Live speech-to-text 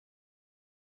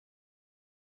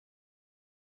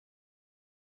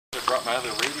brought my other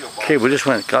radio box. Okay, we just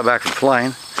got back from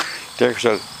flying. Derek's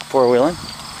out four-wheeling.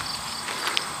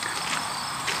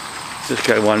 This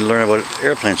guy wanted to learn about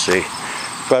airplanes today.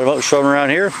 Brought him out, showed him around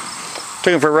here.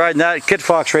 Took him for a ride in that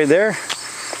Kitfox right there.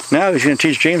 Now he's going to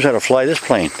teach James how to fly this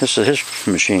plane. This is his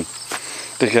machine.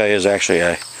 This guy is actually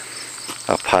a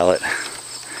pilot.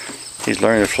 He's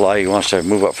learning to fly. He wants to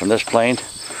move up from this plane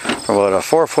from about a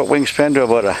 4-foot wingspan to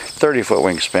about a 30-foot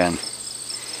wingspan.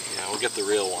 Yeah, we'll get the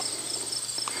real one.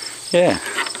 Yeah,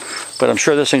 but I'm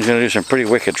sure this thing's going to do some pretty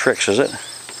wicked tricks, is it?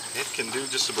 It can do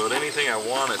just about anything I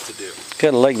want it to do.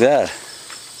 Gotta like that.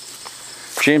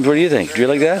 James, what do you think? Do you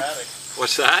like that?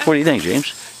 What's that? What do you think,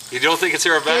 James? You don't think it's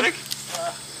aerobatic?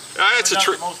 It's not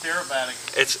the most aerobatic.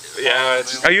 It's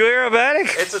Are you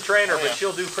aerobatic? It's a trainer, but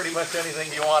she'll do pretty much anything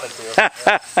you want it to.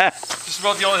 Just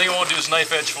about the only thing it won't do is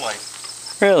knife edge flight.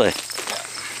 Really? Yeah.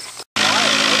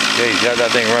 Okay, he's got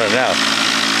that thing running now.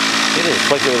 He just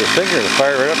flicked it with his finger to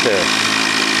fire it up there.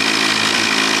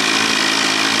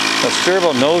 A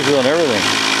steerable nose wheel and everything.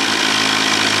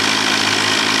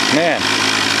 Man,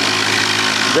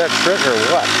 is that trick or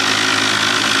what?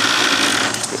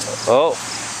 Oh.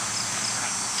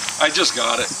 I just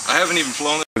got it. I haven't even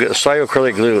flown it. We'll get the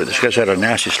cyoacrylic glue. This guy's had a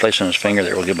nasty slice on his finger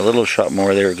there. We'll give him a little shot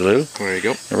more there of glue. There you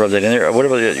go. And rub that in there. What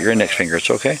about your index finger? It's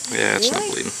okay? Yeah, it's not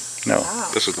bleeding. No.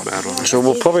 This is the bad one. So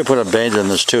we'll probably put a band in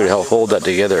this too to help hold that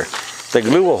together. The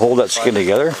glue will hold that skin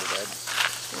together.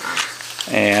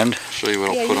 And I'll show you what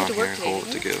I'll put on here and hold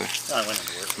it together.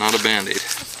 Not a band-aid.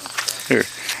 Here.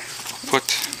 Put.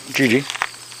 Gigi,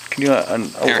 can you Here,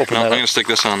 open no, that I'm up? going to stick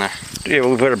this on there. Yeah,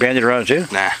 we'll put a band-aid around it too?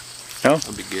 Nah. No?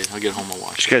 That'll be good. I'll get home and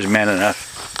watch This it. guy's man enough.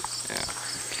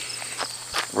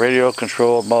 Yeah. Radio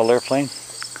controlled model airplane.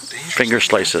 Dangerous Finger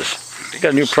slices.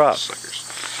 Got a new prop. Suckers.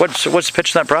 What's the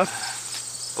pitch on that prop?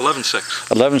 11.6.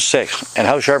 11.6. And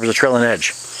how sharp is the trailing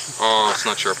edge? Oh, it's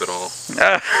not sharp at all.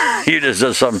 You just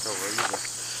did something.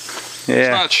 It's Yeah.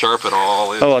 not sharp at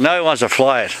all. Oh, well, now he wants to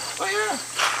fly it. Oh, yeah.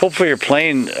 Hopefully your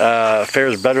plane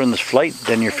fares better in this flight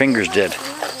than your fingers did.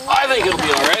 I think it'll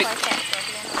be all right.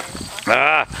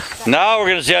 Now we're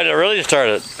going to see how to really start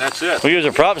it. That's it. We use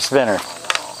a prop spinner.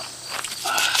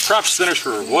 Prop spinners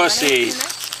for wussies.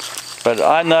 But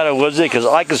I'm not a woodsy because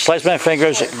I can slice my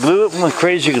fingers, glue it with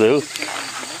crazy glue,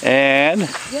 and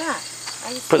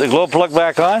put the glow plug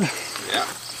back on. Yeah.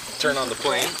 Turn on the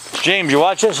plane. James, you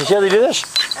watch this? You see how they do this?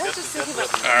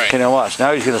 All right. Okay, now watch.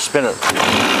 Now he's going to spin it.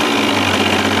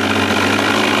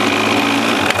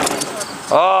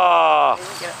 Oh!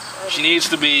 She needs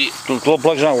to be The glow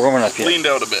plug's not warm enough yet. leaned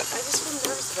out a bit. I just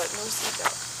nervous about no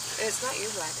seatbelt. It's not your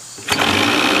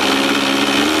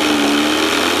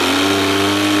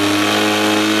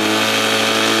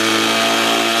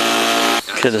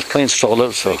wagon. Okay, this plane's stalled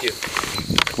out, so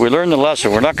Thank we learned the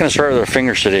lesson. We're not going to start with our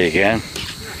fingers today again.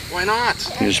 Why not?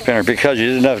 You spinner because you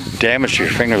didn't have damage to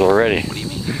your fingers already. What do you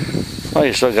mean? Well,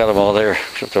 you still got them all there,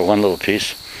 except the one little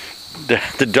piece.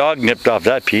 The dog nipped off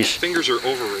that piece. Fingers are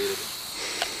overrated.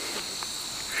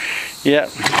 Yeah.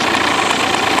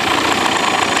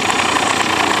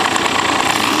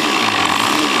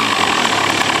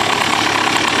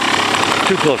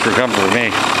 Too close for comfort for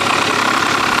me.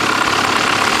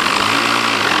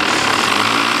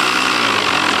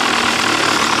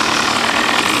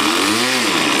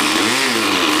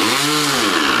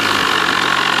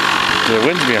 The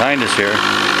wind's behind us here.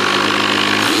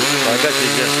 I bet you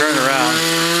just turn around.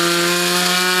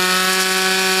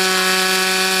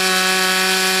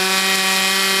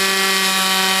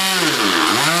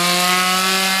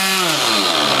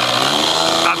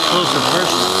 Up close and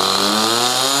personal.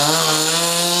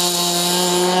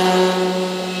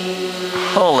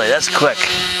 Holy, that's quick.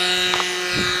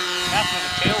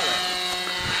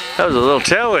 That was a little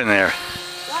tailwind there.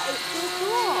 That is so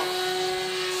cool.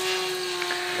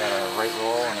 Got a right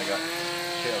roll and I got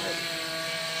tailhead.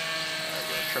 I'm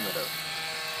going to trim it out.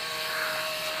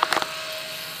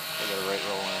 I got a right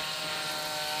roll in it.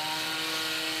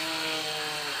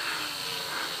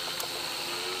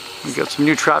 We got some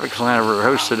new traffic flying over our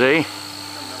house today.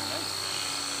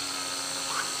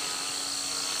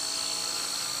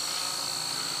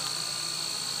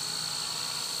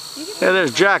 Yeah,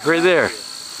 there's Jack right there.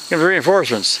 Give him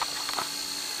reinforcements.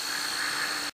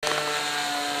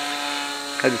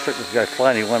 I just took this guy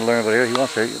flying. He wanted to learn about here. He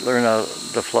wants to learn how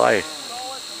to fly.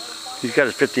 He's got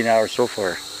his 15 hours so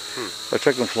far. So I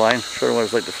took him flying, showed him what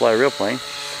it's like to fly a real plane.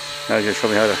 Now he's going to show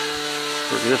me how to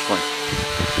work this one.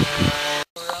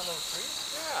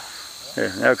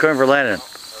 Yeah, now coming for landing.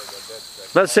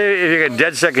 Let's say if you get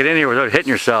dead second in here without hitting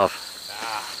yourself.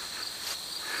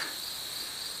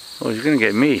 Oh, he's going to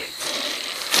get me.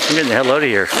 I'm getting the hell out of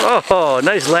here. Oh,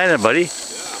 nice landing, buddy.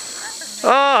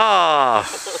 Oh,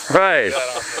 right.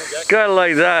 Gotta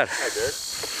like that.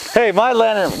 Hey, my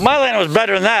landing was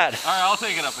better than that. All right, I'll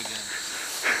take it up again.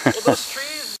 Well, those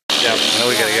trees. Yeah. Now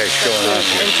we got a guy showing off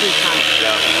here.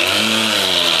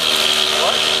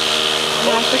 What?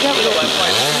 I forget what it was.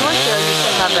 North there used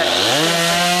to have it.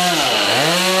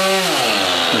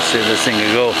 Let's see if this thing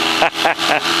can go.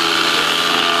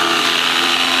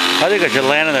 I think I should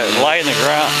lie in the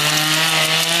ground.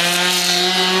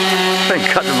 I've been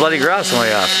cutting the bloody grass on my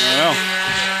way off.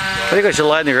 I think I should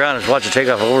lie in the ground and watch it take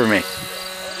off over me.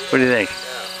 What do you think?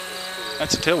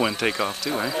 That's a tailwind takeoff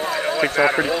too, eh? Takes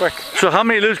off pretty quick. So how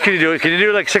many loops can you do? Can you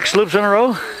do like 6 loops in a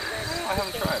row? I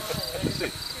haven't tried. Let's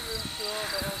see.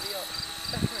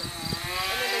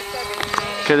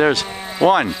 Okay, there's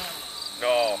 1,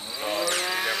 No.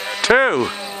 2,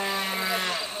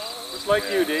 Just like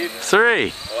you, Dave.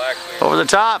 3. Well, actually, Over the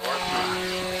top.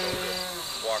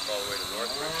 walk all the way to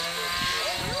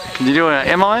North. Can you do an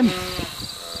MLM?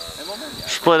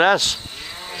 Split S?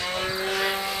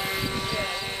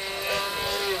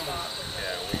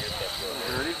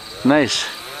 Nice.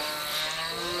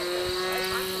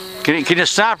 Can you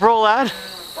snap roll that?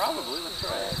 Probably. Let's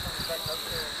try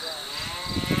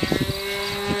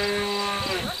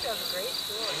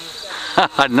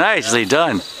it. Nicely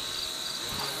done.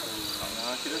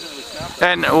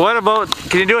 And what about,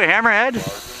 can you do a hammerhead?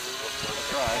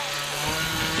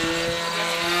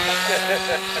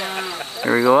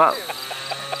 Here we go up.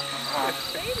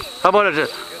 How about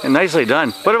a nicely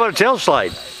done. What about a tail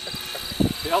slide?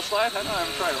 Tail slide? I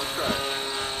haven't tried it. Let's try it.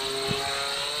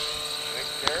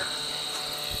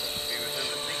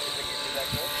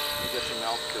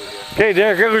 Okay,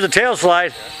 Derek, here goes a tail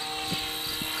slide.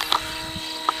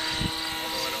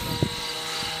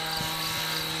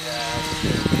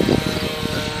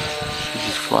 She's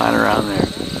just flying around there.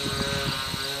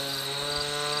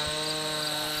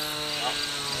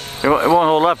 It won't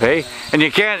hold up, eh? And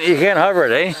you can't hover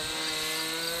it, eh?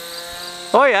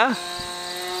 Oh yeah.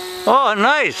 Oh,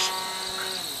 nice.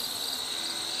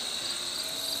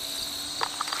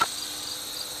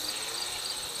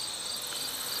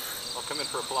 I'll come in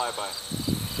for a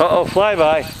flyby. Uh-oh,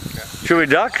 flyby. Okay. Should we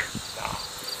duck?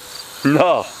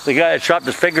 No. The guy that chopped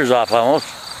his fingers off almost.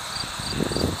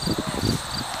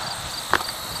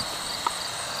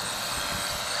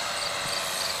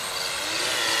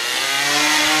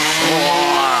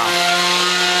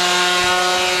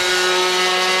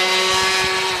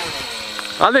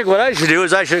 I think what I should do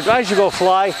is I should go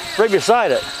fly right beside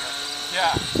it.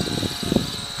 Yeah.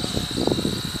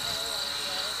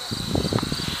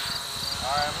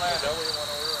 Alright, I'm landing.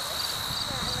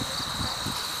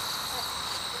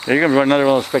 You're going to run another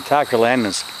one of those spectacular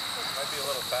landings. Might be a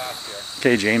little fast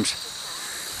here. Okay, James.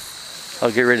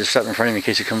 I'll get ready to step in front of him in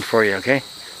case he comes for you, okay?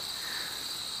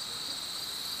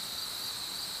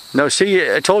 No,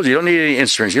 see, I told you don't need any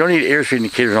instruments. You don't need airspeed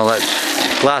indicators and all that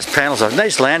glass panel stuff.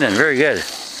 Nice landing, very good. Oh, nice.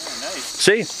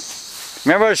 See?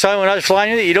 Remember I was telling you when I was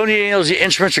flying you don't need any of those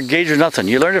instruments or gauges or nothing.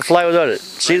 You learn to fly without it.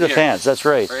 See Right the here. pants, that's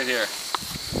right. Right here.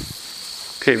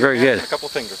 Okay, very good. A couple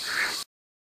fingers.